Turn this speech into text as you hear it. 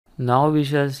Now we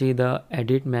shall see the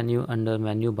edit menu under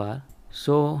menu bar.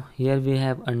 So here we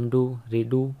have undo,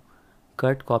 redo,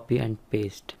 cut, copy and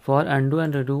paste. For undo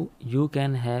and redo, you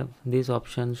can have this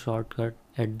option shortcut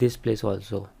at this place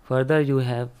also. Further, you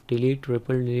have delete,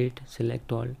 triple delete,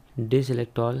 select all,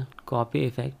 deselect all, copy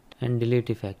effect and delete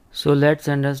effect. So let's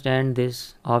understand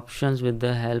these options with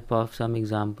the help of some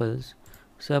examples.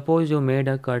 Suppose you made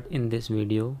a cut in this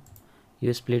video, you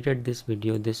splitted this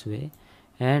video this way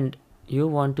and you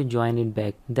want to join it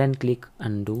back, then click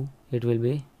undo. It will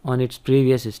be on its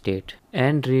previous state,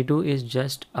 and redo is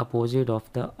just opposite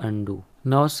of the undo.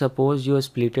 Now suppose you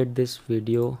splitted this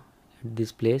video at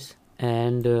this place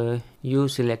and you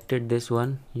selected this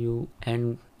one, you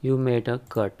made a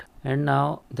cut, and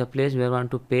now the place where you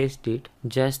want to paste it,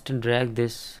 just drag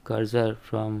this cursor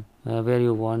from where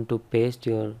you want to paste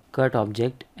your cut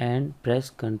object and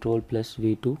press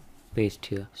Ctrl+V to paste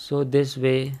here. So this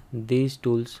way these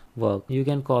tools work. You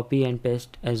can copy and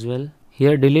paste as well.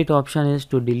 Here delete option is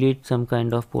to delete some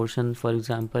kind of portion. For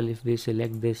example, if we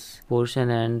select this portion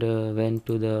and went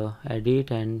to the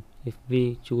edit, and if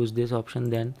we choose this option,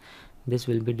 then this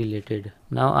will be deleted.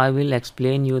 Now I will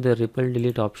explain you the ripple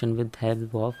delete option with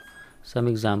help of some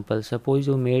examples. Suppose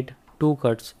you made two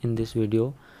cuts in this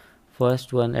video,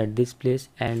 first one at this place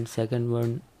and second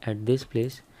one at this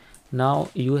place. Now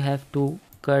you have to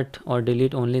cut or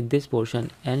delete only this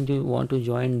portion and you want to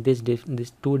join this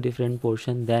two different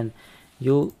portion, then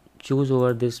you choose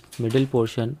over this middle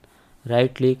portion,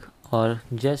 right click or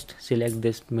just select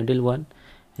this middle one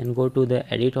and go to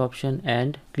the edit option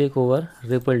and click over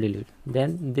ripple delete.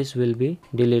 Then this will be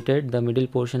deleted, the middle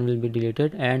portion will be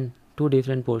deleted and two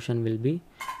different portion will be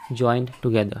joined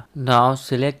together. Now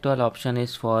select all option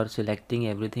is for selecting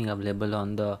everything available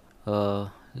on the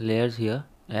layers here,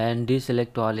 and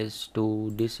deselect all is to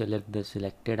deselect the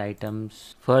selected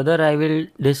items. Further I will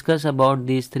discuss about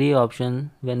these three options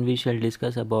when we shall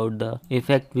discuss about the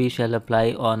effect we shall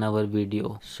apply on our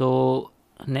video. So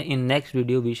in next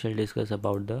video we shall discuss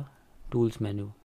about the tools menu.